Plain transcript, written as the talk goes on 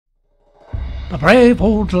The brave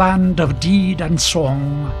old land of deed and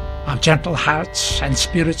song, of gentle hearts and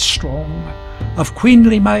spirits strong, of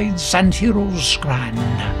queenly maids and heroes grand,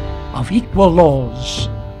 of equal laws,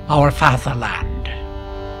 our fatherland.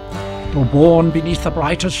 Though born beneath the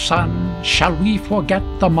brightest sun, shall we forget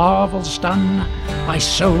the marvels done by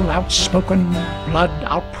soul outspoken, blood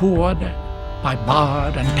outpoured, by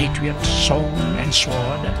bard and patriot, song and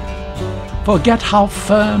sword? Forget how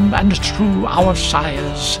firm and true our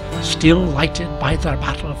sires, still lighted by their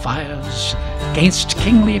battle fires, 'gainst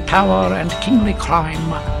kingly power and kingly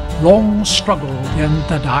crime, long struggled in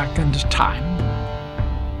the darkened time.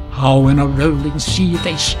 How in a rolling sea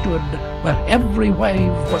they stood, where every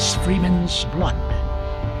wave was freemen's blood.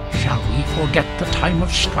 Shall we forget the time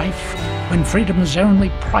of strife, when freedom's only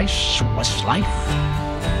price was life?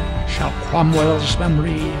 Shall Cromwell's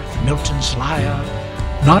memory, Milton's lyre,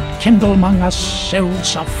 not kindle among us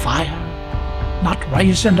souls of fire, not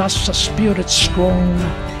raise in us a spirit strong,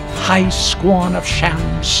 high scorn of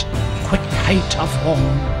shams, quick hate of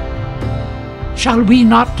wrong? Shall we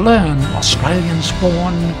not learn, Australians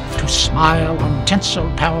born, to smile on tinsel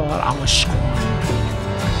power our scorn?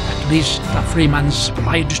 At least the freeman's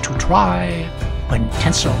pride to try, when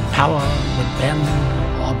tinsel power would bend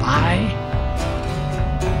or buy?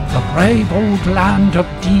 The brave old land of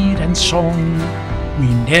deed and song, we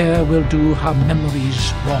ne'er will do her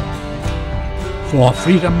memories wrong. For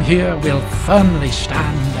freedom here will firmly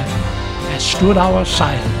stand, as stood our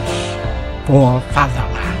sires for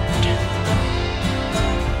Fatherland.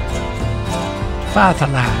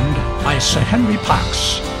 Fatherland by Sir Henry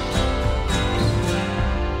Parkes,